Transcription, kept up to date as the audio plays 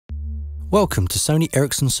Welcome to Sony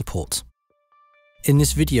Ericsson support. In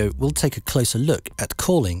this video, we'll take a closer look at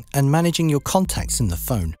calling and managing your contacts in the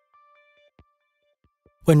phone.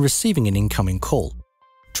 When receiving an incoming call,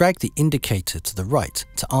 drag the indicator to the right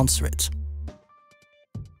to answer it.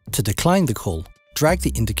 To decline the call, drag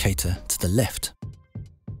the indicator to the left.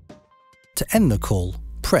 To end the call,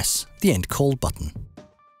 press the End Call button.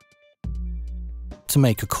 To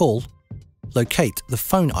make a call, locate the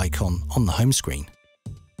phone icon on the home screen.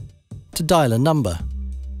 To dial a number,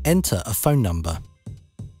 enter a phone number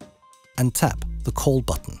and tap the Call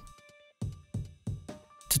button.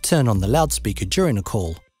 To turn on the loudspeaker during a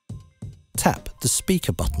call, tap the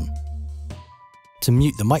Speaker button. To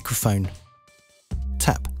mute the microphone,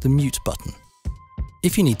 tap the Mute button.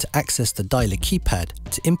 If you need to access the dialer keypad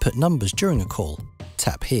to input numbers during a call,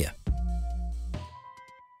 tap here.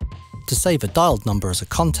 To save a dialed number as a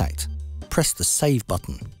contact, press the Save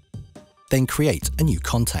button. Then create a new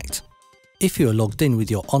contact. If you are logged in with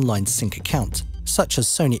your online sync account, such as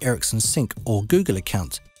Sony Ericsson Sync or Google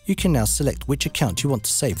account, you can now select which account you want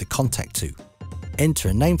to save the contact to. Enter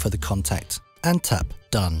a name for the contact and tap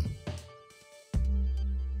Done.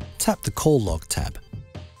 Tap the Call Log tab.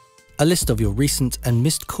 A list of your recent and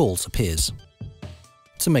missed calls appears.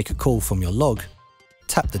 To make a call from your log,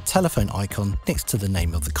 tap the telephone icon next to the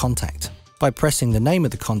name of the contact. By pressing the name of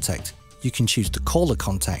the contact, you can choose to call the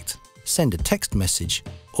contact, send a text message,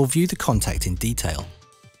 or view the contact in detail.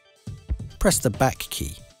 Press the back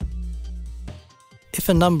key. If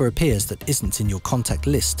a number appears that isn't in your contact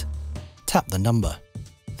list, tap the number.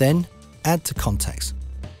 Then Add to Contacts.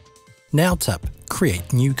 Now tap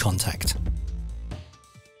Create New Contact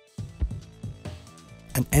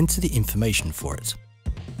and enter the information for it.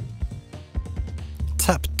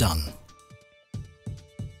 Tap Done.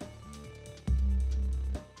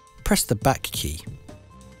 Press the back key.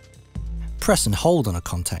 Press and hold on a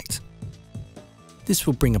contact. This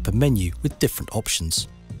will bring up a menu with different options.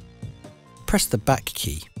 Press the back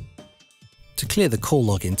key. To clear the call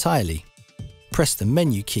log entirely, press the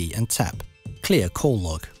menu key and tap Clear Call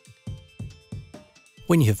Log.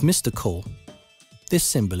 When you have missed a call, this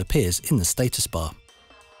symbol appears in the status bar.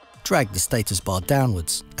 Drag the status bar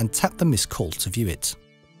downwards and tap the missed call to view it.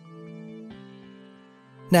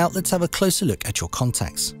 Now let's have a closer look at your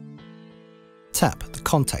contacts. Tap the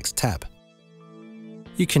Contacts tab.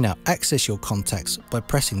 You can now access your contacts by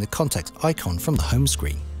pressing the contact icon from the home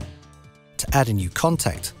screen. To add a new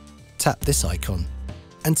contact, tap this icon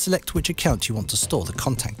and select which account you want to store the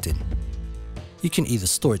contact in. You can either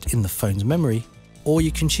store it in the phone's memory, or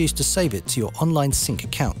you can choose to save it to your online sync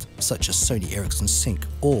account such as Sony Ericsson Sync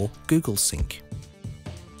or Google Sync.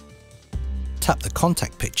 Tap the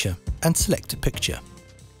contact picture and select a picture.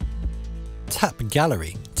 Tap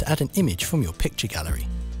Gallery to add an image from your picture gallery.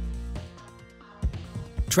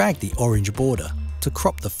 Drag the orange border to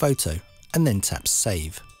crop the photo and then tap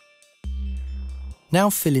Save. Now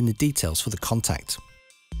fill in the details for the contact.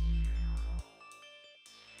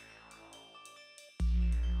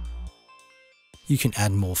 You can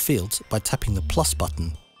add more fields by tapping the plus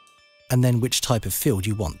button and then which type of field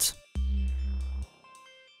you want.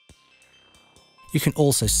 You can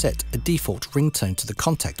also set a default ringtone to the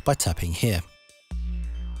contact by tapping here.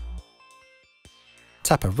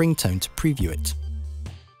 Tap a ringtone to preview it.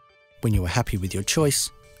 When you are happy with your choice,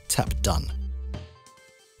 tap Done.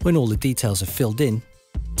 When all the details are filled in,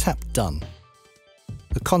 tap Done.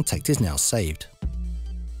 The contact is now saved.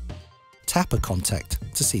 Tap a contact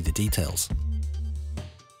to see the details.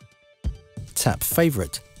 Tap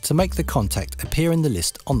Favorite to make the contact appear in the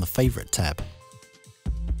list on the Favorite tab.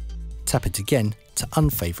 Tap it again to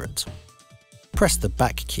unfavorite. Press the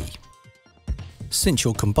back key. Since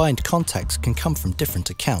your combined contacts can come from different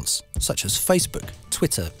accounts, such as Facebook,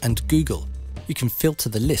 Twitter and Google, you can filter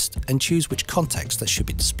the list and choose which contacts that should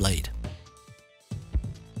be displayed.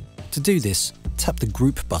 To do this, tap the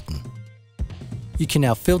Group button. You can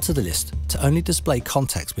now filter the list to only display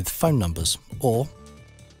contacts with phone numbers, or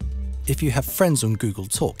if you have friends on Google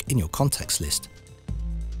Talk in your contacts list.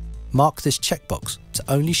 Mark this checkbox to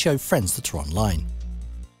only show friends that are online.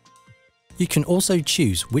 You can also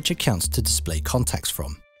choose which accounts to display contacts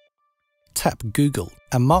from. Tap Google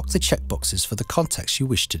and mark the checkboxes for the contacts you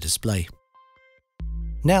wish to display.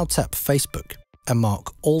 Now tap Facebook and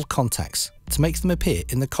mark all contacts to make them appear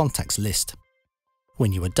in the contacts list.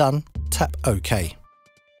 When you are done, tap OK.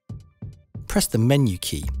 Press the menu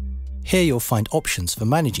key. Here you'll find options for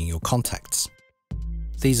managing your contacts.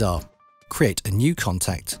 These are Create a new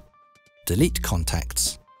contact, Delete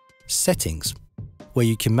contacts, Settings, where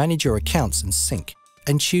you can manage your accounts in sync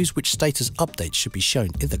and choose which status updates should be shown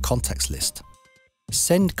in the contacts list.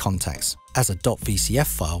 Send contacts as a .vcf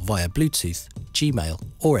file via Bluetooth, Gmail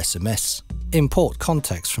or SMS. Import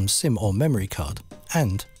contacts from SIM or memory card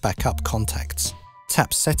and backup contacts.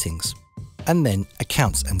 Tap Settings and then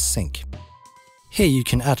Accounts and Sync. Here you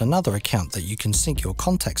can add another account that you can sync your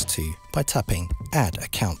contacts to by tapping Add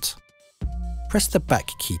Account. Press the back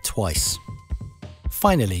key twice.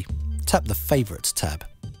 Finally, tap the Favorites tab.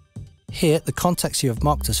 Here, the contacts you have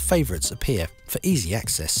marked as favourites appear for easy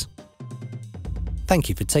access. Thank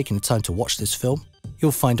you for taking the time to watch this film.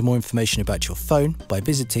 You'll find more information about your phone by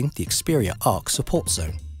visiting the Xperia ARC support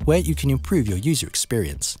zone, where you can improve your user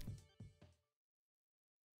experience